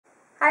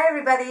Hi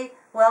everybody,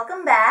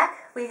 welcome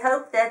back. We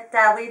hope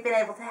that we've been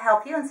able to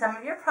help you in some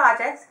of your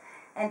projects,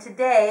 and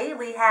today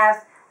we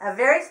have a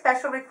very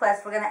special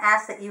request. We're going to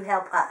ask that you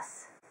help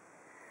us.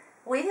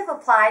 We have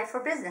applied for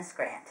business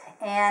grant,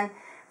 and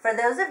for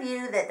those of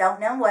you that don't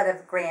know what a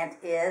grant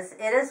is,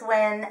 it is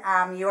when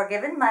you are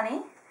given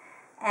money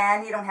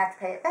and you don't have to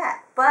pay it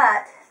back.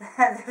 But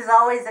there's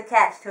always a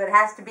catch to it. It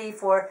has to be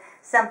for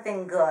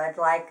something good,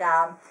 like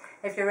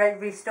if you're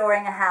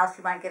restoring a house,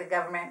 you might get a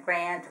government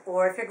grant,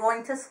 or if you're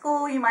going to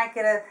school, you might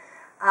get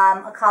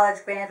a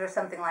college grant or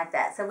something like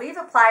that. So we've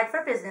applied for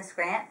a business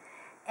grant,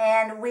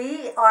 and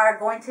we are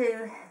going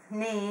to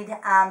need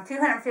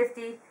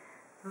 250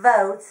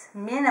 votes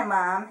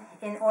minimum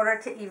in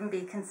order to even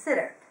be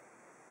considered.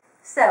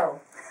 So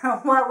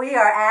what we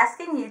are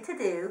asking you to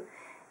do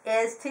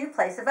is to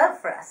place a vote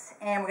for us,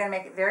 and we're going to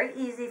make it very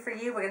easy for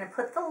you. We're going to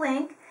put the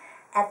link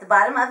at the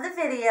bottom of the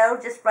video,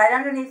 just right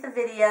underneath the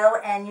video,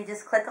 and you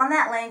just click on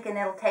that link and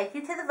it'll take you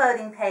to the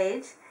voting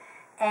page,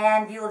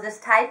 and you will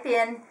just type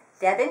in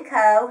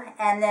DebandCo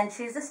and then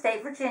choose the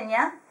state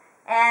Virginia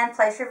and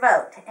place your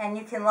vote. And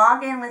you can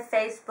log in with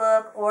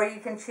Facebook, or you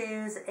can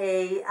choose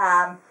a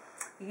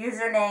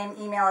username,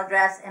 email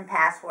address, and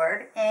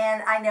password.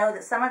 And I know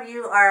that some of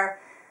you are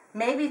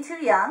maybe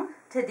too young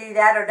to do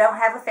that or don't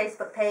have a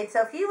Facebook page,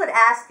 so if you would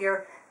ask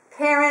your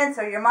parents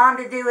or your mom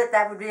to do it,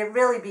 that would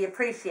really be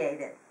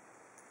appreciated.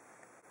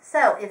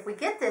 So if we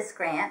get this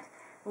grant,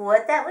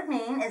 what that would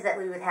mean is that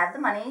we would have the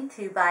money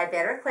to buy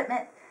better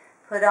equipment,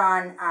 put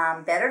on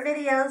better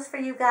videos for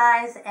you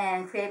guys,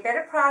 and create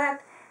better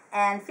product.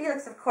 And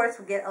Felix, of course,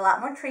 will get a lot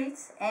more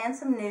treats and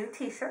some new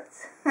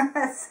t-shirts.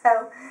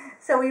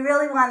 so we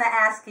really want to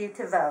ask you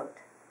to vote.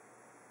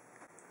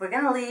 We're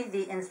going to leave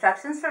the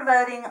instructions for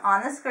voting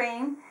on the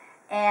screen,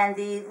 and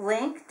the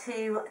link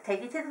to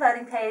take you to the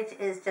voting page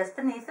is just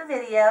beneath the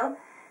video.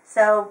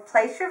 So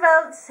place your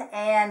votes,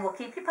 and we'll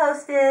keep you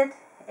posted.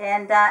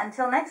 And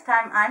until next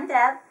time, I'm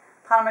Deb,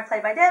 Polymer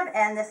Clay by Deb,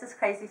 and this is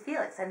Crazy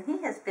Felix, and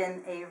he has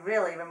been a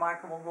really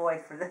remarkable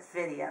boy for this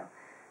video.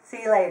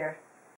 See you later.